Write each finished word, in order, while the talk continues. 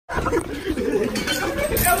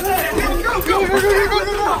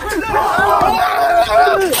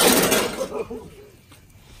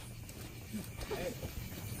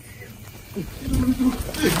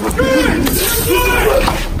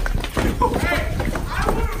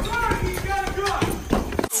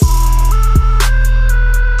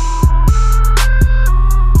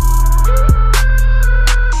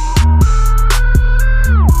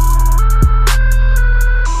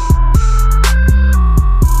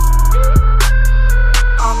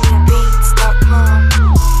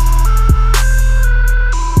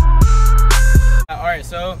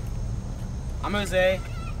So, I'm Jose,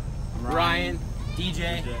 Ryan,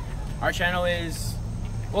 DJ. Our channel is,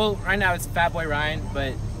 well, right now it's Fatboy Ryan,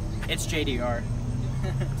 but it's JDR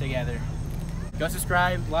together. Go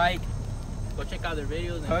subscribe, like, go check out their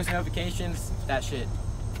videos, post notifications, that shit.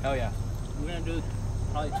 Hell yeah. We're gonna do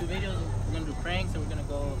probably 2 videos. We're gonna do pranks and we're gonna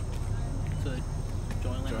go to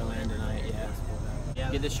Joyland tonight.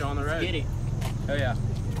 Yeah. Get this show on the road. Get it. Hell yeah.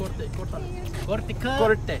 Corte cut.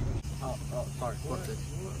 Corte. Oh, sorry, corte.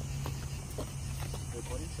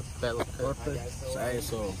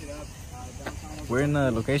 So we're in a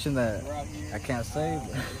location that I can't say.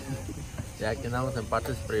 Ya aquí andamos en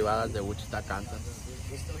partes privadas de Wichita, Kansas.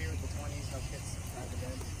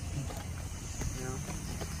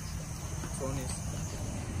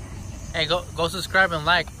 Hey, go subscribe and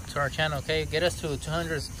like to our channel, okay? Get us to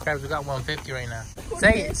 200 subscribers. We got 150 right now.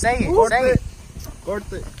 Say it, say it, say it.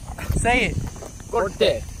 Corte. Say it.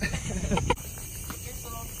 Corte.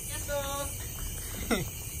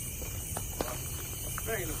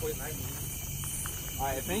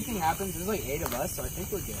 Alright, if anything happens, there's like 8 of us, so I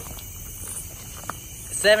think we're good.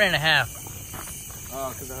 7.5. Oh,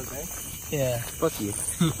 because of Jose? Yeah. Fuck you.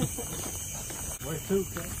 Where's 2,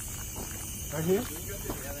 okay? Right here?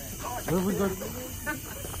 Where we go?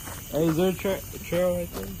 Hey, is there a trail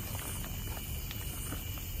right there?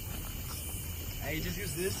 Hey, just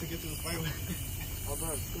use this to get to the fireworks. Oh, bro,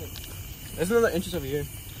 it's good. There's another entrance over here.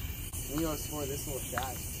 We gonna score this little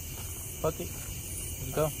shot. Fuck it.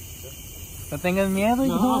 Let's go. No tengas miedo,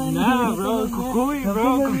 Nah, bro. Cucuy,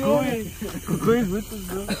 bro. Cucuy's with us,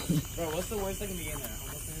 bro. Bro, what's the worst that can be in there?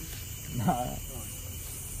 Nah.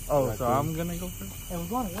 Oh, so I'm gonna go first? Hey, we're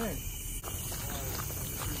going where?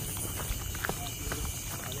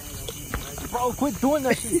 Bro, quit doing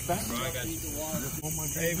that shit. Bro, I got you.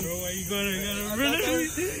 Hey, bro, why you gonna run it?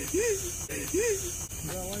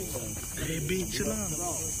 Hey, B, chill out.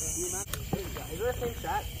 Is there a same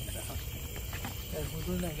shot? Hey, we're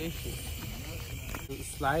doing that gay shit. The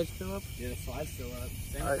slide's still up? Yeah, the slide's still up.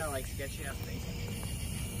 Then it's got like sketchy ass things.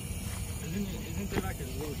 Isn't there like a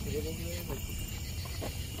little table over there?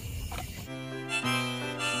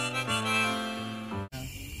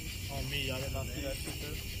 On me, y'all did not see that shit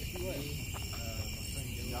there?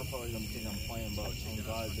 Y'all probably don't think I'm playing, but on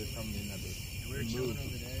God, there's something in that bitch. We were chilling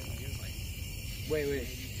over there. Like, he was like, wait.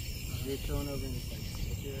 We were chilling over in this like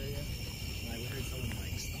sketchy area. Like, we heard someone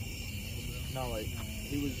like stomp. No, like,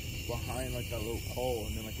 he was behind like that little hole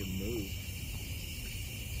and then like it moved.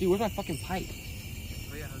 Dude, where's my fucking pipe?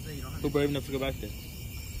 Oh yeah, Jose, you don't have Who brave enough to go back there?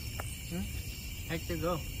 Hector,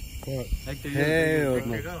 go. What? Hector, Hell Hector,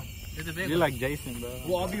 no. go. You're the big You're one. like Jason, bro.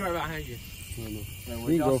 Well, I'll be right behind you.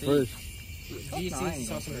 You go first. Do you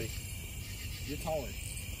saw somebody? You're taller.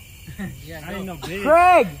 Yeah, I ain't no bitch.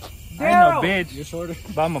 Craig! I ain't no bitch. You're shorter.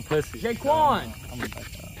 But I'm a pussy. Jaquan! I'm gonna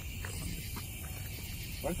back out.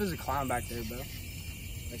 What if there's a clown back there, bro?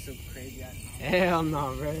 Like some crazy ass. Hell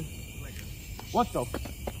no, bro. What the?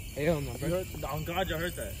 Hell no, bro. On God, you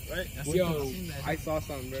heard that, right? Yo, I saw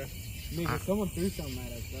something, bro. Nigga, Someone threw something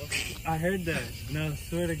at us, bro. I heard that. No,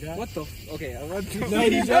 swear to God. What the? Okay, I'm about to. No,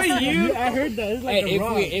 you. I heard that. It's like Hey, a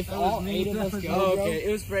rock. if all 8 of us go, Oh, bro. okay.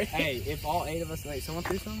 It was Freddy. Hey, if all 8 of us, like, someone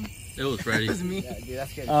threw something? It was Freddy. It was me. Yeah, dude,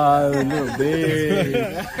 that's good. Little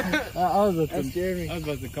bitch. I was That scared me.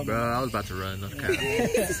 about to come. Bro, I was about to run.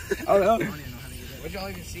 Okay. Oh, no. What'd y'all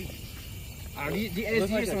even see? It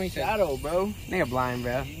looks like a shadow, bro. Nigga blind,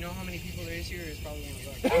 bro. You know how many people there is here? It's probably one of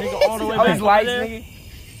us. Nigga, all the way All back these lights, over there. nigga.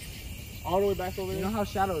 All the way back over You there. know how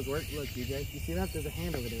shadows work? Look, DJ. You see that? There's a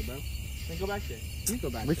hand over there, bro. Then go back there. You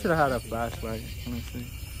go back We there. should have had a flashlight. Let me see.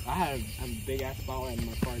 I had a big ass spotlight in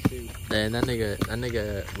my car, too. Damn, that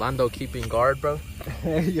nigga Lando keeping guard, bro.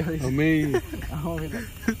 I mean,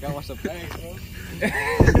 Gotta watch the face, bro.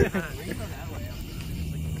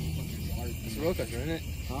 It's a roller coaster, isn't it?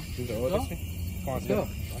 Huh? It's a roller coaster? Come on, let's go.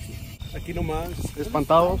 aquí nomás,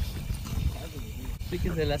 espantados. Sí,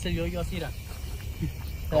 que se le hace el yo-yo así, mira.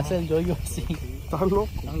 Se hace el yo-yo así. ¿Estás loco?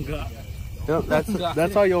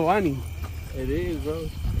 That's all Giovanni. It is, bro.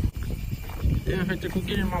 Damn, Hector, quit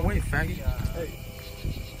getting in my way, faggot. Hey.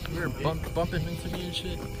 You were bumping into me and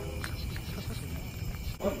shit.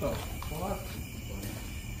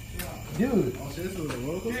 Dude.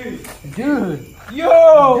 Dude. Yo,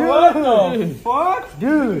 what the fuck?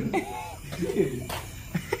 Dude.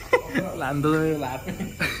 Lando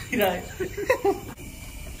laughing.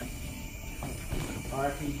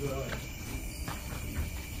 RP bro.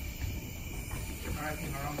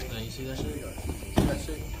 Yeah, you see that shit? That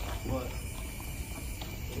shit. What?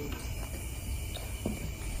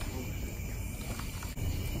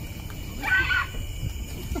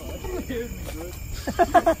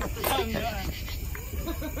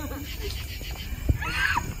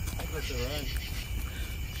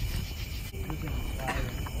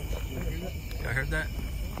 I heard that.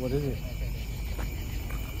 What is it?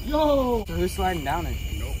 Yo! So who's sliding down it?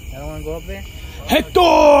 I don't want to go up there.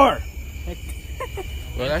 Hector!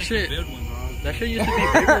 Bro, that shit used to be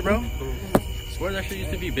bigger, bro. Swear that shit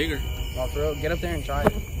used to be bigger. Oh, for real, get up there and try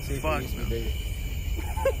it. See if Fuck, it used to be bigger.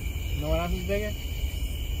 You know what else is bigger?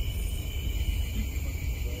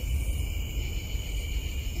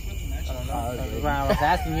 I don't know. I was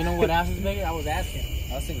asking, you know what else is bigger? I was asking.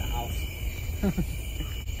 I was in the house.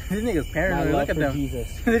 This nigga's paranoid. Look at them. Jesus.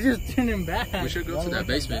 They're just turning back. We should go to that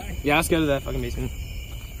basement. Yeah, let's go to that fucking basement.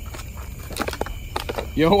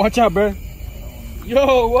 Yo, watch out, bro.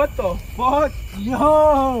 Yo, what the fuck?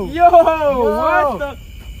 Yo! Yo, what the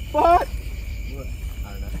fuck?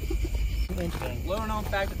 Little known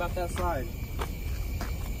fact about that slide.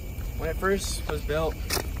 When it first was built,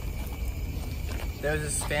 there was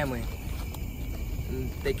this family.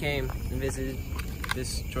 And they came and visited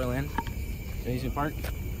this Joyland, Amusement Park.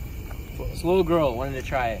 This little girl wanted to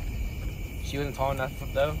try it. She wasn't tall enough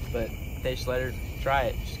though, but they just let her try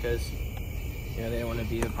it just because, you know, they didn't want to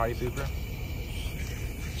be a party pooper.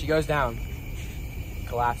 She goes down,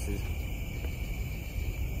 collapses.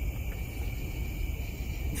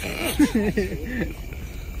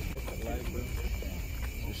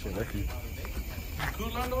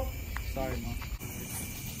 Sorry, Mom.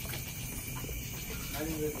 I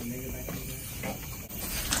think there's a nigga back there.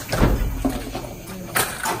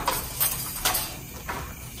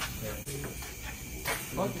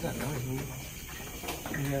 What is that noise, man?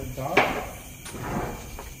 You have a dog?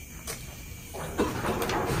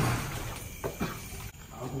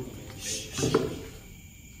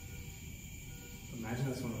 Imagine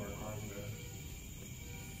that's one of our cars, bro.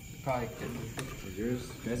 Probably could. Is yours?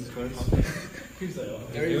 Guys' cars? He's like, oh.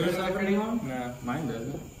 Yours not running on? Nah, mine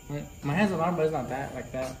doesn't. My hand's alarm, but it's not that,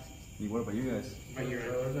 like that. What about you guys? Right here.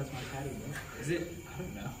 That's my caddy, bro. Is it? I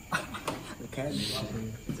don't know. The caddy.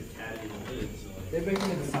 It's a caddy. They're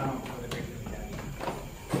breaking the sound. They're breaking the caddy.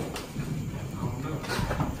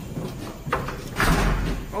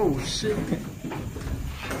 Oh shit.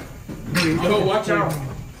 Yo, watch out.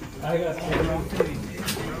 I got camera.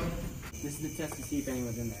 This is the test to see if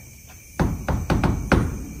anyone's in there.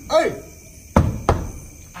 Hey!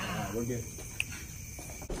 We're good.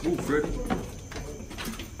 Ooh, Fred.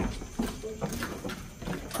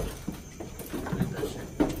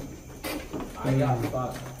 I got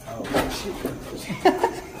fucked. Oh, shit.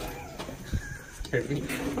 Scared me.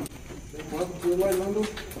 What? Do I Lando?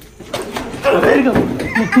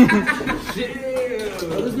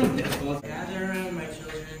 Gather around, my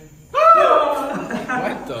children.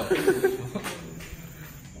 What the?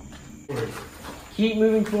 Keep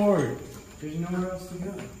moving forward. There's nowhere else to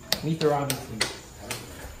go. Meet the Robinson.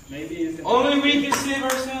 Maybe it's Only we can save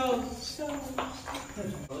ourselves.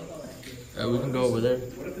 We can go over there.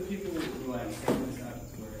 What if the people were like setting this up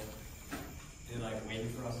where they're like waiting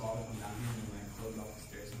for us all to come down here and like close off the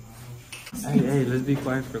stairs somehow? Hey, let's be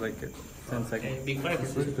quiet for like 10 seconds. Okay, be quiet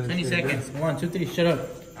for 20 seconds. 1, 2, 3, shut up.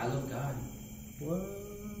 I love God. What?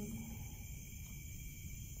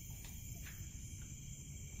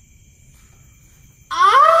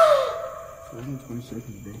 Within 20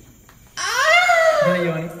 seconds, bro.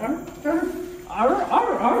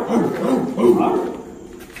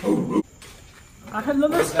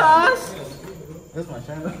 ¿Dónde estás? That's my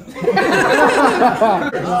channel.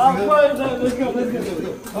 Let's go.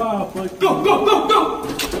 Oh, fuck. Go.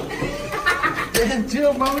 Damn,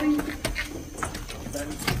 chill, Brody.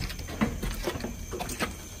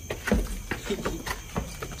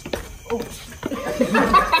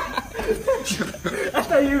 I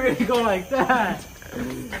thought you were going to go like that.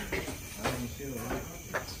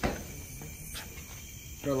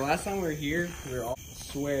 Bro, the last time we were here, we were all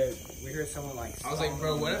swear we heard someone like. I was like,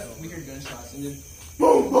 bro, what if we heard gunshots and then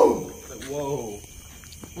boom, boom? Like, whoa.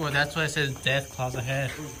 Well, that's why it says death claws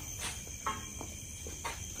ahead.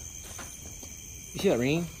 You see that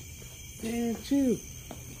ring? Damn, chill.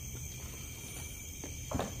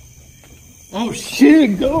 Oh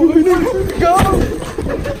shit! Go! Go!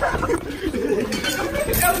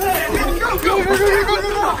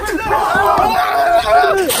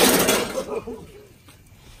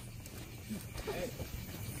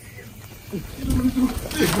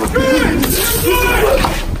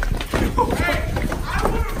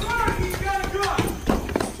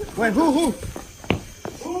 Wait, who? Who?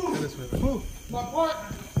 My partner.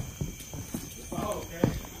 Oh, okay.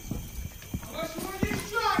 Unless you want to get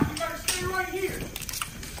shot, you gotta stay right here.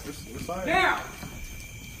 Now!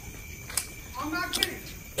 I'm not kidding.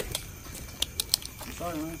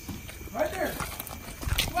 Sorry, man. Right there.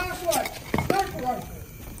 Flashlight. Sniper rifle.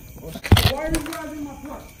 Why are you guys in my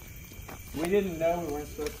front? We didn't know we weren't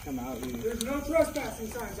supposed to come out either. There's no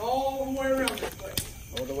trespassing signs all the way around this place.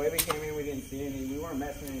 Well, the way we came in, we didn't see any. We weren't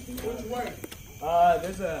messing anything up. Which way?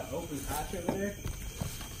 There's an open patch over there.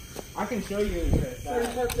 I can show you the There's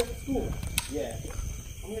parked at the school. Yeah.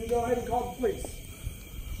 I'm gonna go ahead and call the police.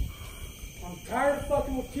 I'm tired of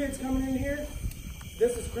fucking with kids coming in here.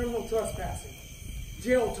 This is criminal trespassing.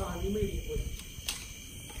 Jail time immediately.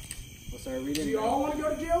 Well, sir, we Do didn't. you all want to go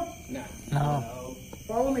to jail? No. No.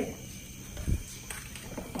 Follow me.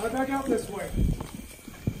 Right back out this way.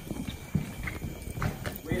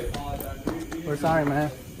 We apologize. We're sorry,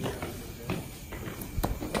 man.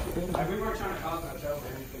 Like, we weren't trying to cause no trouble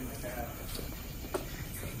or anything like that.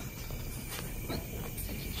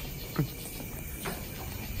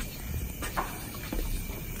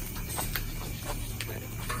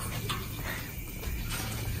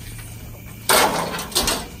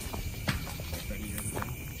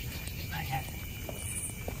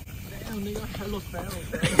 Damn, nigga, I look bad.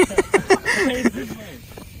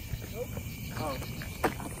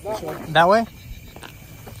 That way?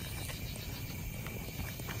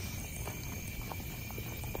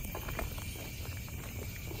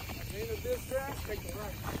 Into this grass, take the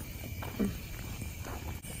right.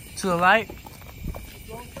 To the light?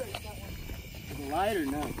 Don't face that one. The light or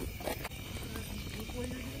no? Which way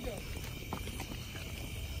you're gonna go?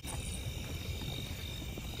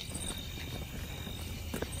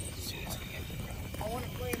 I want to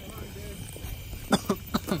play in the run, dude.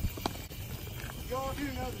 Y'all do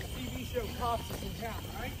know the TV show Cops is in town,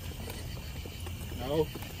 right? No.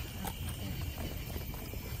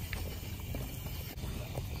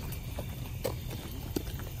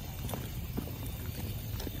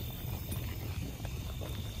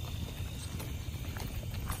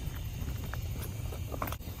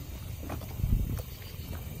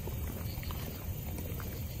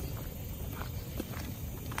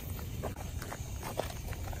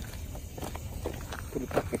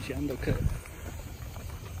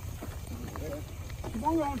 Keep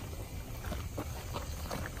on going.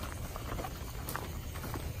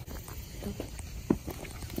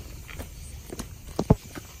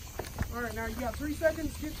 All right, now you got 3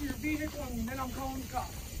 seconds to get to your vehicle, and then I'm calling the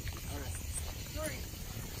cops. All right. 3.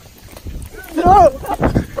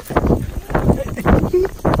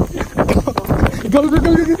 Go, go, go,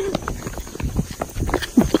 go, go.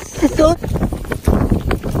 Go.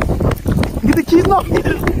 Get the keys now.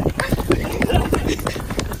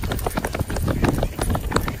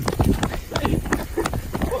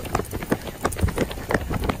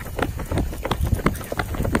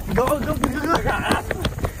 Go, go, go, go.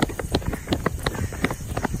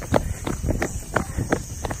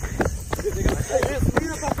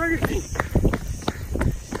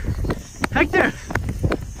 Hector!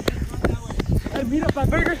 Hey, meet up at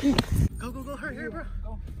Burger King. Go, go, go, hurry, bro.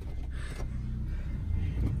 Go.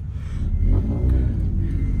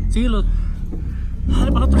 Síguelo.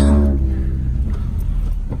 Dale para otro.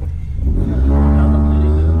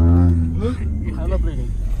 Hella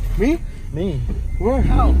bleeding. Me? Me. Where?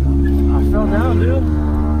 How? I fell down, dude.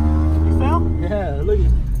 You fell? Yeah, look.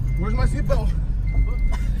 Where's my seatbelt?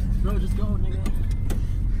 Bro, just go, nigga.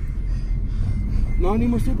 No, I need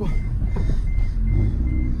my seatbelt.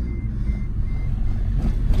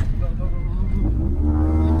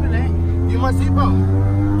 Give my seatbelt.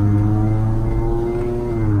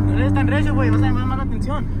 No eres tan recio, güey. Vas a llamar más la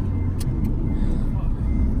atención.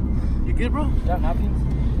 You good, bro? Yeah, napkins.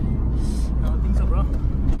 I don't think so, bro. A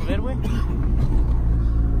ver, güey.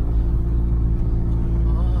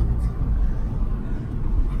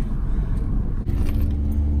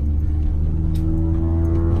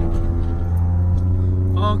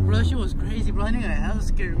 Oh, bro, that shit was crazy, bro. I think that was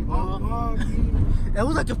scary, bro. That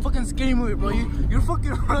was like a fucking scary movie, bro. You're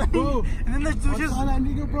fucking running, Bro, and then that dude I just. saw that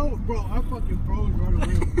nigga, bro. Bro, I fucking froze right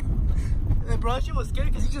away. Bro, that shit was scary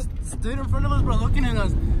because he just stood in front of us, bro, looking at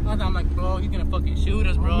us. I'm like, bro, he's gonna fucking shoot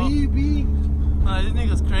us, bro. Me, B. This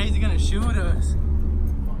nigga's crazy, gonna shoot us.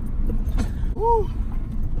 Woo.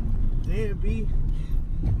 Damn, B.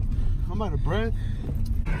 I'm out of breath.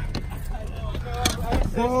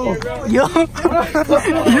 Yo. Yo.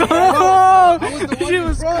 She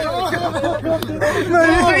was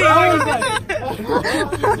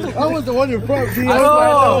I was the one in front, dude.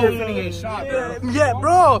 Yeah,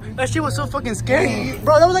 bro. That shit was so fucking scary.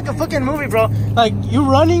 Bro, that was like a fucking movie, bro. Like, you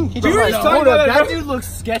running. He just like, hold up. That dude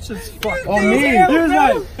looks sketch as fuck. On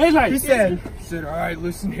me. He said, all right,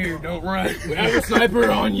 listen here, don't run. We have a sniper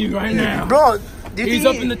on you right now. Bro, he's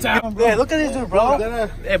up in the town. Yeah, look at this dude, bro.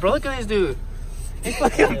 Hey, bro, look at this dude. He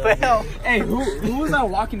fucking fell. Hey, who was that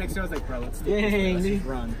walking next to? I was like, bro, let's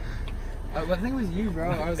run. I think it was you, bro.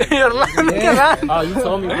 I was like, Oh, you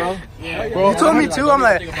told me, bro. Yeah, you told me too. I'm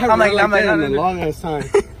like, a long ass time.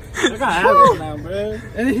 I got habits now, bro.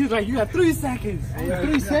 And then he was like, you got 3 seconds.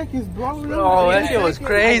 3 seconds, bro. Oh, that shit was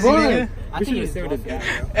crazy, nigga. I think you saved his dad,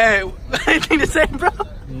 bro. Hey, anything to say, bro?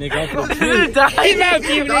 Nigga, He's not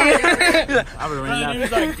keeping it. I would have He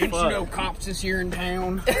was like, didn't you know cops is here in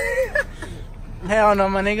town? Hell no,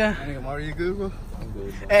 my nigga. What are you Google?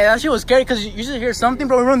 Hey, that shit was scary because you just hear something,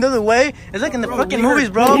 bro. We run the other way. It's like in the fucking movies,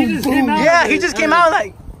 bro. Yeah, he just came out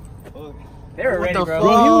like. They were ready, the bro.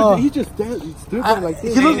 Bro, he just stood there like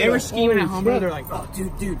this. They were scheming at home, bro. They're like, oh,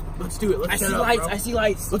 dude, let's do it. I see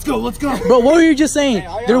lights. Let's go. Bro, what were you just saying?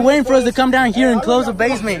 They're waiting for us to come down here and close the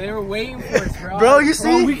basement. They were waiting for us, bro. Bro, you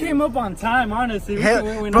see? We came up on time, honestly. We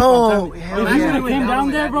went bro, up on time. If you would have came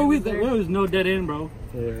down there, bro, there was no dead end, bro.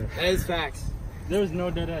 That is facts. There was no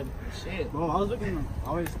dead end. Shit. Bro, I was looking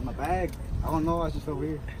always in my bag. I don't know, I was just over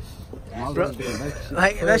here. Bro,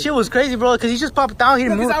 like that shit was crazy, bro. Cause he just popped out here.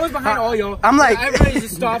 Because I was behind all y'all. I'm like, everybody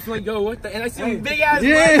just stopped and like, yo, what the? And I see big ass.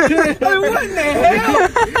 Yeah. Like, what in the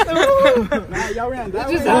hell? Nah, y'all ran that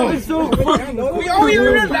It just happened so quick. We always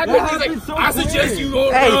ran back. He's like, I suggest you go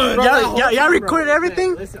hey, run. y'all recorded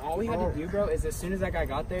everything? Listen, all we had to do, bro, is as soon as that guy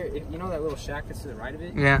got there, you know that little shack that's to the right of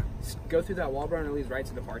it? Yeah. Just go through that wall, bro, and it leads right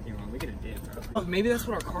to the parking lot. We could have did, bro. Maybe that's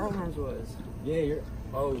what our car alarms was. Yeah, you're.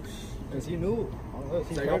 Oh, Cause he knew.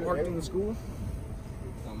 so y'all parked in the school?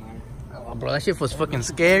 Don't matter. Oh, bro, that shit was fucking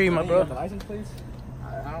scary, my bro. The license, please.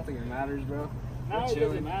 I don't think it matters, bro. Now it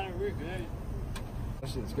doesn't matter. We're good.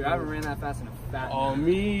 Dude, I haven't ran that fast in a fat Oh,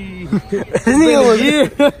 me. This nigga was here.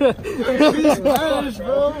 Spanish,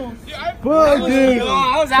 bro. Fuck, dude. I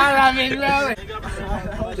was out of it, bro.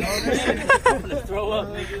 Throw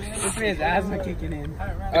up, This man's asthma kicking in.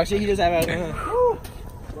 Oh shit, he does have asthma.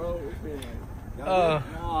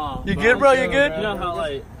 You good, bro? You good? You know how,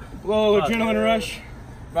 like, Whoa, adrenaline rush.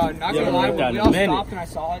 Bro, not gonna lie, when we all stopped and I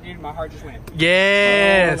saw it, dude, my heart just went.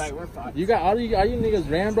 Yes. Like, we're fucked. you got all you niggas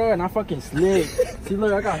ran, bro, and I fucking slid. See,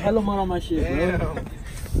 look, I got hella mud on my shit, bro. Look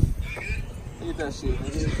at that shit,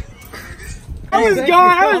 nigga. I was gone.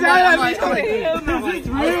 I was out of it.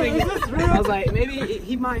 I was like, maybe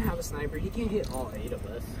he might have a sniper. He can't hit all 8 of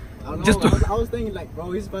us. I was thinking like,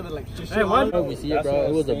 bro, he's about to like just shoot all of us. We see it, bro.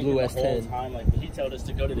 It was a blue S10. Time, like, he told us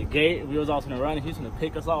to go to the gate. We was all gonna run, and he was gonna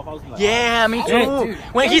pick us off. I was like, Yeah, me too.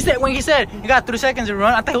 When he said you got 3 seconds to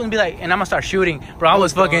run, I thought he was gonna be like, and I'm gonna start shooting. Bro, I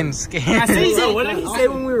was fucking scared. Bro, what did he say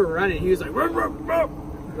when we were running? He was like, run, run, run.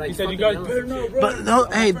 Like, he said, you guys better know, bro. But no,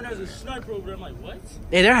 hey, There's a sniper over there. I'm like, what?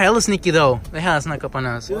 hey, they're hella sneaky though. They hella snuck up on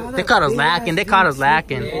us. They caught us lacking. They caught us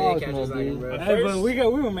lacking. Yeah, they catch us like, bro. Hey, but we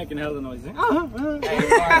were making hella noise.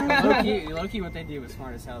 Low-key, what they did was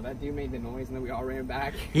smart as hell. That dude made the noise and then we all ran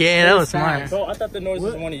back. Yeah, that was smart. Bro, I thought the noise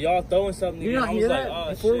was one of y'all throwing something. You I don't was hear like, that? oh,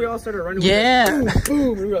 Before shit. we all started running, Yeah.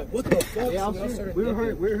 boom, we were like, what the fuck? Yeah, we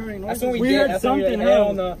were hearing That's noises. when we We did. heard That's when we something hell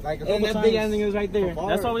else. no. Like a And couple that big times. ending was right there.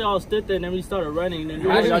 That's why we all stood there, and then we started running, and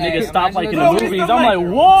Imagine y'all that. niggas stopped like in the Imagine movies. that. I'm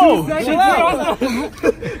like, whoa!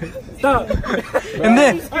 Stop. And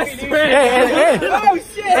then, hey,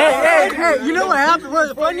 you know what happened? What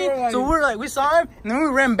was funny? So we saw him, and then we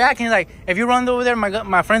ran back, and he's like, if you run over there,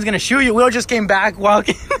 my friend's gonna shoot you. We all just came back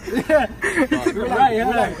walking. Right,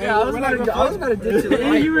 yeah, I was about to ditch it.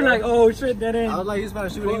 And you were like, oh shit, that ain't. I was like, he's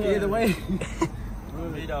about to shoot either way.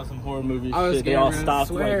 We did some horror movie I was shit. They all scared, stopped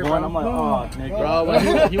swear, like going. bro. I'm like, oh, nigga. Bro,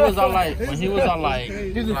 when he was all like, Dude, the thing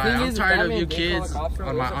I'm is, tired that of man you did kids call the cops, bro.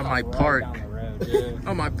 on It was my like a park. road down the road.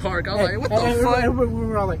 On my park, I was like, what the And fuck? we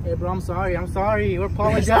were all like, hey, bro, I'm sorry, we're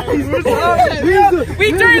apologizing. We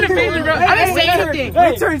turned the pavement, bro. I didn't say anything.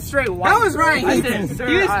 Hey. We turned straight white. That was right. I said,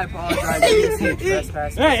 sir, I apologize. You didn't say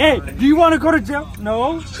trespass. Hey, do you want to go to jail?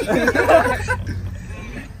 No.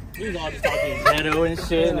 He was all just talking ghetto and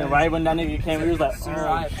shit, and then right when that nigga came, he was like, Sir,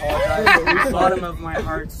 I apologize. From the bottom of my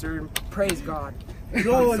heart, sir. Praise God.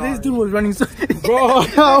 Bro, this dude was running so. Bro,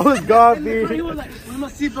 I was gone, He dude. was like, where's my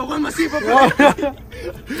seatbelt? Where's my seatbelt?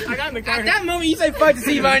 I got in the car. At that moment, you say fuck the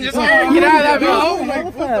seatbelt and just get out of that bro. Oh my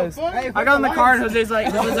god. I got in the car and Jose's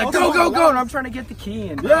like, go, go, go. And I'm trying to get the key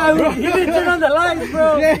in. Yeah, he didn't turn on the lights,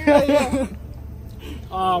 bro.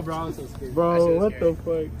 Oh, bro, I'm so scared. Bro, what the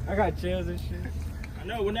fuck? I got chills and shit. I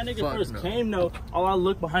know, when that nigga first came, though, all I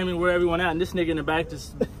looked behind me where everyone at, and this nigga in the back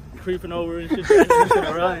just creeping over and shit.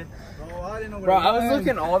 Right. Bro, I was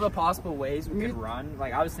looking all the possible ways we could run.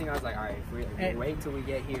 Like, I was thinking, all right, if we wait till we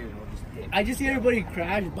get here, we'll just dip. I just see everybody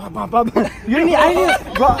crash. Bam, bam, bam. You didn't. I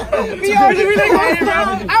didn't. Bro,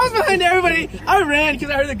 I was behind everybody. I ran because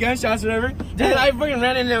I heard the gunshots or whatever. Then I fucking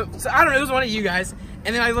ran into. So I don't know. It was one of you guys.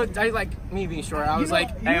 And then I looked. I like me being short. I was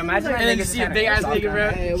like, hey, imagine. And then you see a big ass nigga, bro.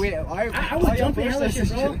 Hey, wait, I was jumping over that shit,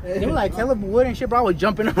 bro. They were like hella wood and shit, bro. I was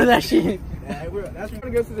jumping over that shit. That's gonna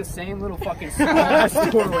go through the same little fucking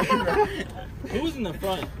doorway, bro. Who was in the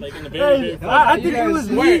front? Like, in the very front? I think it was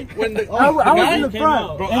me. When the I was in the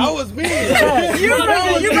front. bro, I was me.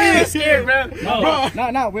 You made me scared, bro.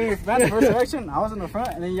 No, we ran the first direction. I was in the front,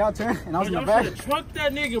 and then y'all turned, and I was in the Y'all back. should have trucked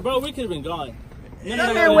that nigga, bro. We could have been gone.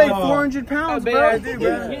 That man weighed 400 pounds, bro.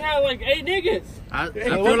 We had like 8 niggas. I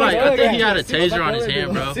think he had a taser on his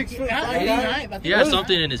hand, bro. 6 foot. He had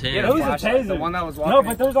something in his hand. It was a taser. The one that was walking. No,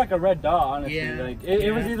 but there was like a red dot, honestly. Yeah. Like,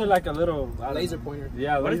 it was either like a little Laser pointer.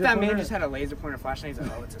 Yeah, What if laser that man pointer. just had a laser pointer flashlight? He's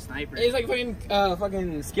like, oh, it's a sniper. He's like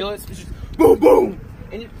fucking skillets. It's just boom, boom.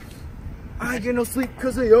 And I ain't get no sleep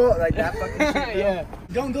because of y'all. Like that fucking shit. yeah.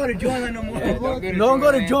 Don't go to Joyland no more. Yeah, Don't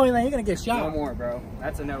go to Joyland. You're gonna get No shot. more, bro.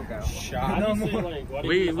 That's a no-go.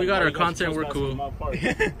 We got our content, we're cool.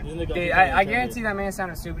 Dude, I guarantee that man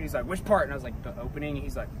sounded stupid. He's like, which part? And I was like, the opening. And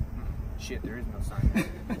he's like, shit, there is no sign.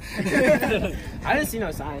 I didn't see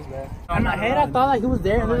no signs, bro. In my head, I thought like he was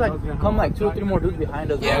there, and there's like come like 2 or 3 more dudes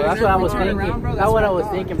behind us, bro. Yeah, That's what I was running thinking. around, bro. That's what I was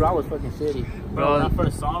thinking, bro. I was fucking shitty. Bro, when I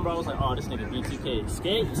first saw him, bro, I was like, oh, this nigga BTK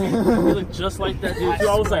escaped. He looked just like that dude, too.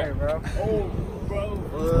 I was like, bro.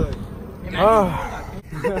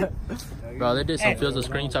 Bro, they did some fields of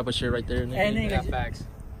screen type of shit right there. And Nigga. then, Facts.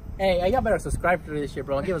 hey, y'all better subscribe to this shit,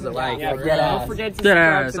 bro. Give us a like. Yeah, Like, bro. dead Don't ass. forget to Dead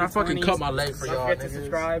subscribe ass. to I the fucking 20s. cut my leg for Don't y'all, forget to niggas.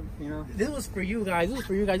 subscribe, you know. This was for you guys. This was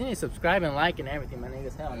for you guys. You need to subscribe and like and everything, my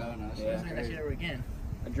niggas. Hell no. Yeah. Let's do that shit ever again.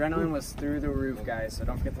 Adrenaline was through the roof, guys, so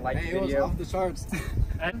don't forget to like Hey, the it was video. off the charts.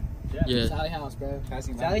 Yeah. Sally House, bro.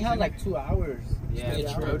 Sally had like 2 hours. Yeah, Straight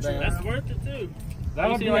true, hours, true. bro. that's worth it, too. That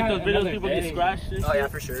You would see, be like, like those videos people get scratched and Oh, shit? yeah,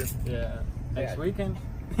 for sure. Yeah. next weekend.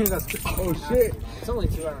 Oh shit. It's only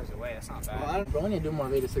 2 hours away, that's not bad. Bro, we need to do more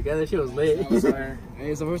videos together. Shit was lit. Hey,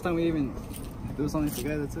 it's the first time we even do something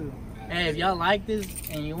together too. Hey, if y'all like this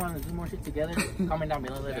and you want to do more shit together, comment down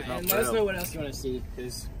below. Let us know. And let us know what else you want to see,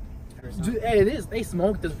 because... Dude, hey, they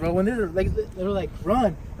smoked us, bro. When they were like,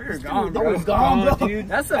 run. We were gone, They bro. were gone, bro. Dude.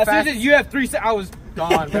 That's the fastest. You have 3 seconds. I was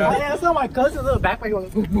gone, bro. I saw my cousin's little backpack. He was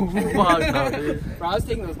like, boom, boom, boom. Fuck no, dude. Bro, I was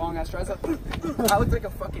taking those long ass strides. I looked like a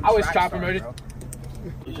fucking. I was track chopper star, moted. bro.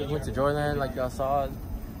 We just went to Joyland like y'all saw,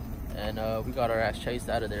 and we got our ass chased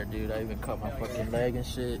out of there, dude. I even cut my fucking leg and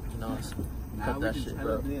shit. You know, cut that shit,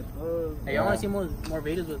 bro. Hey, y'all want to see more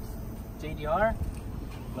videos with JDR?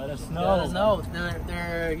 Let us Let us know.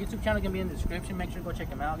 Their YouTube channel can be in the description. Make sure to go check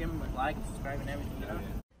them out. Give them a like, subscribe, and everything. You know?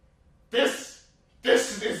 This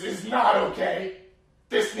is not okay.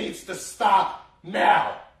 This needs to stop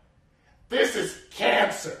now. This is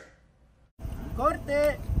cancer.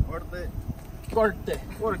 Corte. Cortez.